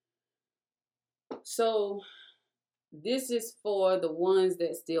So this is for the ones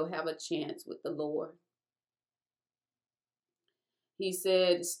that still have a chance with the Lord. He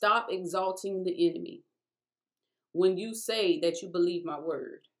said, stop exalting the enemy when you say that you believe my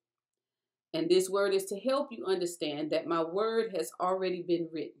word. And this word is to help you understand that my word has already been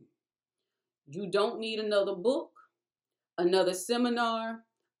written. You don't need another book, another seminar,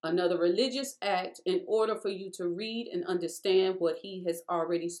 another religious act in order for you to read and understand what he has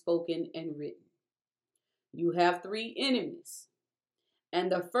already spoken and written. You have three enemies, and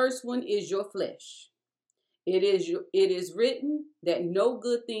the first one is your flesh. It is written that no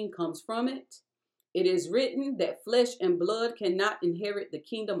good thing comes from it. It is written that flesh and blood cannot inherit the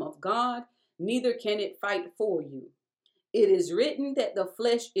kingdom of God, neither can it fight for you. It is written that the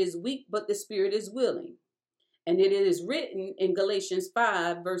flesh is weak, but the spirit is willing. And it is written in Galatians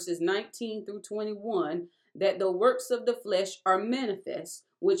 5, verses 19 through 21, that the works of the flesh are manifest,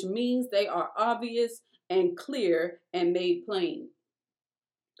 which means they are obvious and clear and made plain.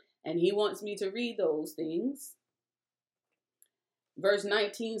 And he wants me to read those things. Verse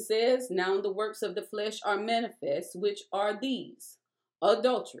 19 says, now the works of the flesh are manifest, which are these: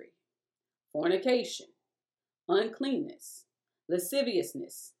 adultery, fornication, uncleanness,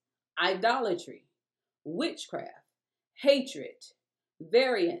 lasciviousness, idolatry, witchcraft, hatred,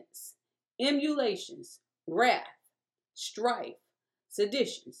 variance, emulations, wrath, strife,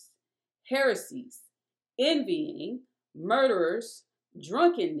 seditions, heresies, envying, murderers,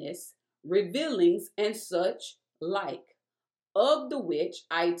 drunkenness, revilings, and such like, of the which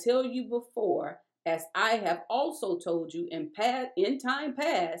I tell you before, as I have also told you in time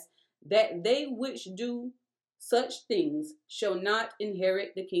past, that they which do such things shall not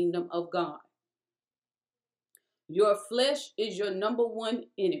inherit the kingdom of God. Your flesh is your number one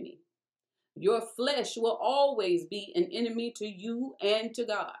enemy. Your flesh will always be an enemy to you and to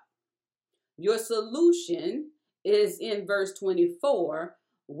God. Your solution is in verse 24,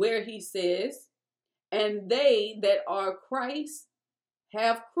 where he says, and they that are Christ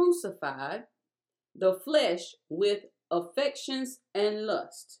have crucified the flesh with affections and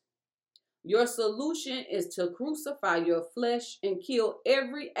lust. Your solution is to crucify your flesh and kill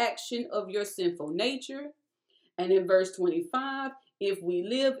every action of your sinful nature. And in verse 25, if we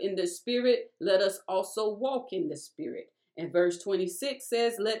live in the Spirit, let us also walk in the Spirit. And verse 26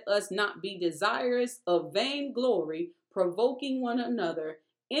 says, let us not be desirous of vain glory, provoking one another,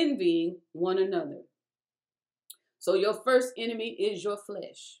 envying one another. So your first enemy is your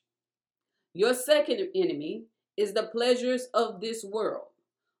flesh. Your second enemy is the pleasures of this world.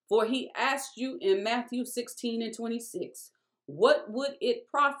 For he asked you in Matthew 16 and 26, what would it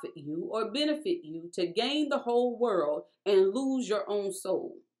profit you or benefit you to gain the whole world and lose your own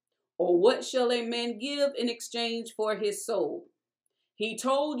soul? Or what shall a man give in exchange for his soul? He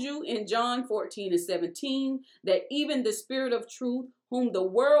told you in John 14 and 17 that even the Spirit of truth, whom the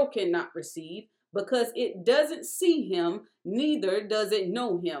world cannot receive, because it doesn't see him, neither does it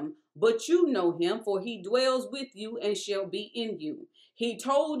know him. But you know him, for he dwells with you and shall be in you. He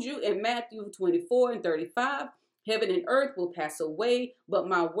told you in Matthew 24 and 35, heaven and earth will pass away, but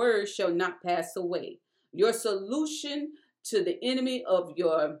my word shall not pass away. Your solution to the enemy of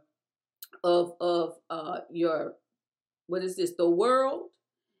your the world,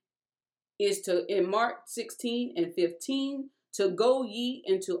 is to, in Mark 16 and 15, to go ye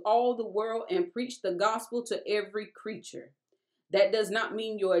into all the world and preach the gospel to every creature. That does not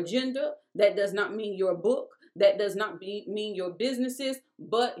mean your agenda. That does not mean your book. That does not mean your businesses,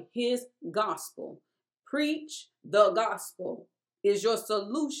 but his gospel. Preach the gospel is your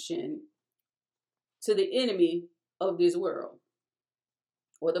solution to the enemy of this world,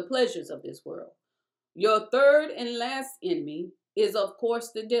 or the pleasures of this world. Your third and last enemy is, of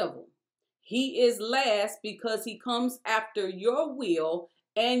course, the devil. He is last because he comes after your will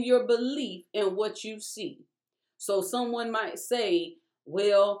and your belief in what you see. So someone might say,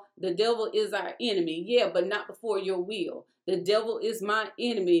 well, the devil is our enemy. Yeah, but not before your will. The devil is my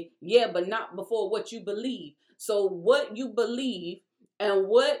enemy. Yeah, but not before what you believe. So what you believe and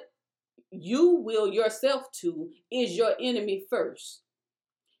what you will yourself to is your enemy first.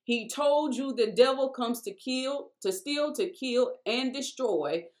 He told you the devil comes to kill, to steal, to kill, and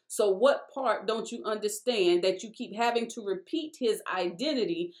destroy. So what part don't you understand that you keep having to repeat his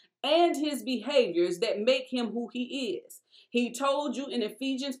identity and his behaviors that make him who he is? He told you in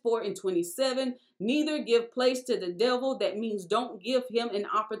Ephesians 4 and 27, neither give place to the devil. That means don't give him an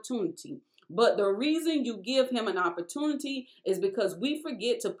opportunity. But the reason you give him an opportunity is because we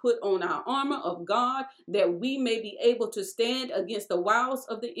forget to put on our armor of God that we may be able to stand against the wiles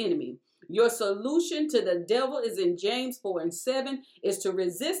of the enemy. Your solution to the devil is in James 4:7 is to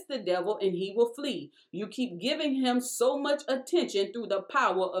resist the devil and he will flee. You keep giving him so much attention through the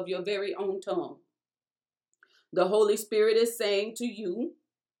power of your very own tongue. The Holy Spirit is saying to you,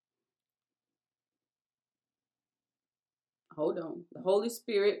 hold on. The Holy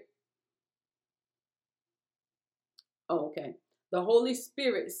Spirit, okay. The Holy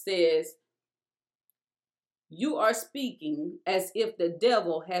Spirit says, you are speaking as if the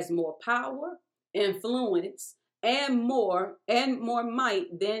devil has more power, influence, and more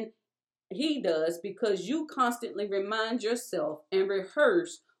might than he does, because you constantly remind yourself and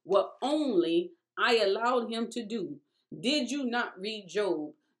rehearse what only I allowed him to do. Did you not read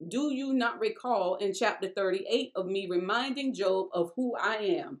Job? Do you not recall in chapter 38 of me reminding Job of who I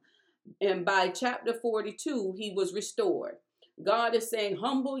am? And by chapter 42, he was restored. God is saying,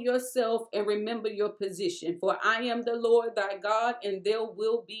 humble yourself and remember your position. For I am the Lord thy God, and there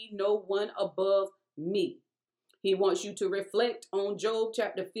will be no one above me. He wants you to reflect on Job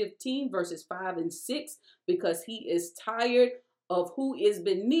chapter 15, verses 5 and 6, because he is tired of who is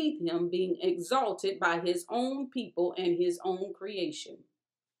beneath him being exalted by his own people and his own creation.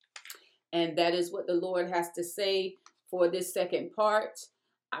 And that is what the Lord has to say for this second part.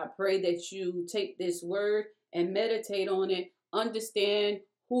 I pray that you take this word and meditate on it. Understand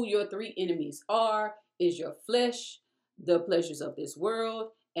who your three enemies are: is your flesh, the pleasures of this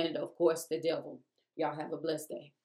world, and of course the devil. Y'all have a blessed day.